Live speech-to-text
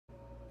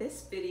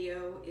This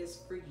video is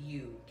for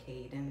you,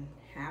 Caden.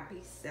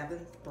 Happy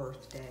 7th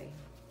birthday.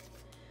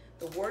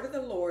 The word of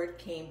the Lord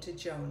came to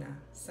Jonah,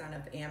 son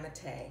of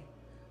Amittai.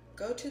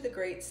 Go to the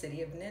great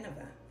city of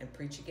Nineveh and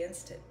preach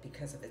against it,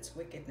 because of its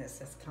wickedness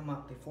has come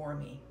up before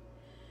me.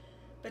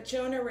 But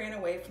Jonah ran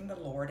away from the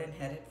Lord and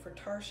headed for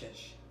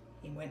Tarshish.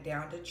 He went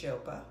down to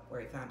Joppa,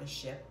 where he found a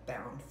ship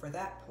bound for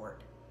that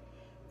port.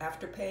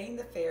 After paying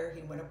the fare,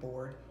 he went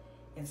aboard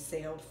and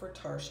sailed for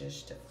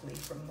Tarshish to flee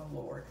from the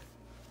Lord.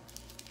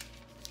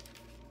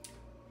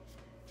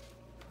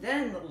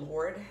 Then the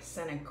Lord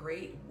sent a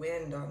great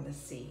wind on the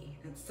sea,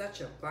 and such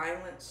a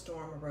violent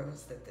storm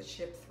arose that the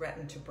ship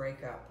threatened to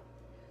break up.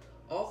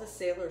 All the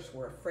sailors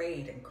were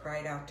afraid and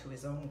cried out to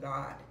his own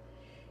God,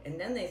 and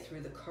then they threw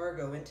the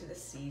cargo into the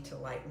sea to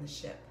lighten the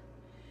ship.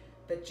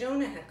 But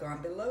Jonah had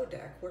gone below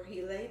deck, where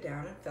he lay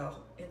down and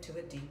fell into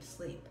a deep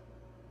sleep.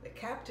 The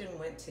captain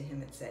went to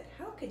him and said,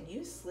 "How can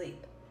you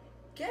sleep?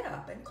 Get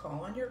up and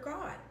call on your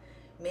God.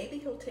 Maybe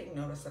he'll take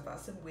notice of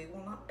us and we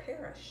will not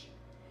perish."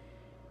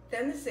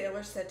 Then the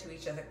sailors said to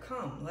each other,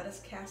 "Come, let us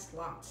cast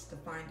lots to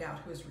find out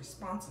who is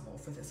responsible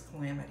for this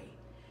calamity."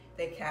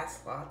 They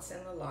cast lots,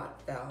 and the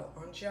lot fell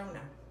on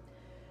Jonah.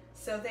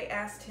 So they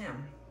asked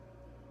him,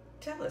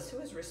 "Tell us, who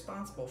is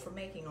responsible for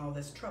making all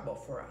this trouble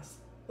for us?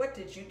 What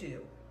did you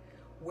do?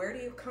 Where do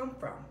you come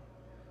from?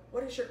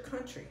 What is your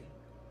country?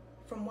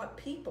 From what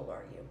people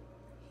are you?"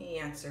 He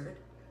answered,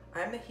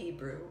 "I'm a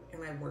Hebrew,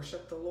 and I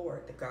worship the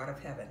Lord, the God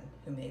of heaven,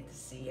 who made the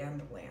sea and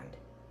the land."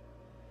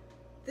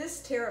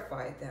 This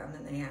terrified them,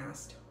 and they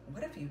asked,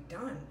 "What have you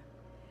done?"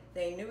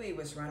 They knew he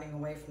was running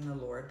away from the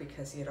Lord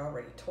because he had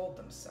already told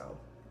them so.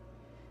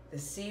 The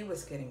sea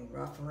was getting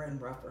rougher and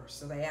rougher,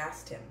 so they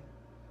asked him,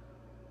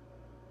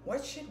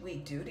 "What should we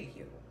do to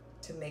you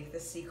to make the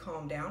sea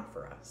calm down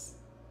for us?"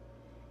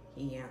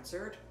 He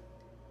answered,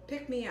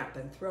 "Pick me up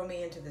and throw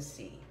me into the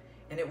sea,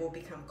 and it will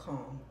become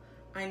calm.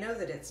 I know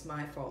that it's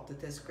my fault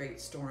that this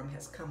great storm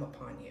has come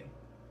upon you."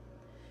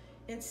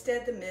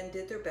 Instead, the men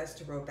did their best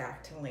to row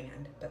back to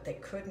land, but they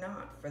could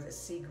not, for the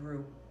sea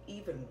grew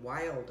even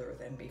wilder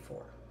than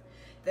before.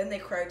 Then they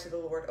cried to the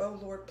Lord, "Oh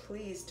Lord,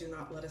 please do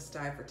not let us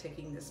die for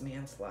taking this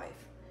man's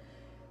life.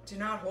 Do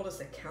not hold us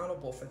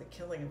accountable for the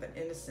killing of an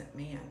innocent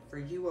man, for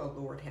you, O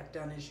Lord, have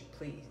done as you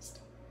pleased."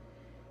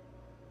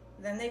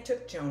 Then they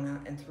took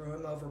Jonah and threw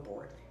him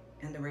overboard,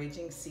 and the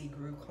raging sea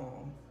grew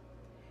calm.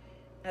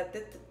 At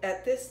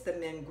this, the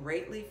men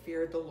greatly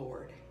feared the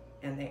Lord,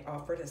 and they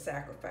offered a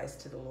sacrifice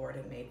to the Lord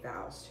and made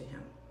vows to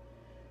him.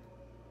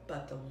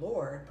 But the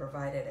Lord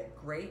provided a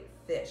great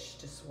fish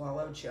to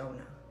swallow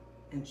Jonah,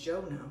 and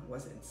Jonah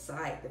was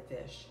inside the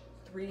fish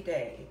 3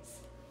 days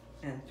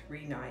and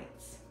 3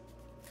 nights.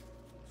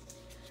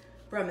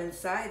 From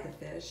inside the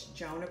fish,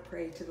 Jonah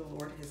prayed to the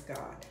Lord his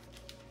God.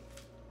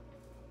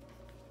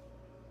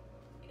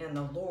 And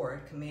the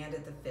Lord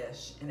commanded the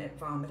fish, and it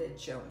vomited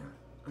Jonah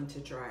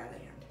unto dry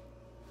land.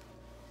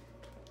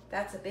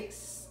 That's a big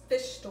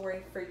fish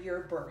story for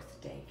your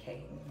birthday,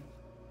 Caden.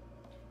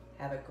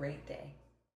 Have a great day.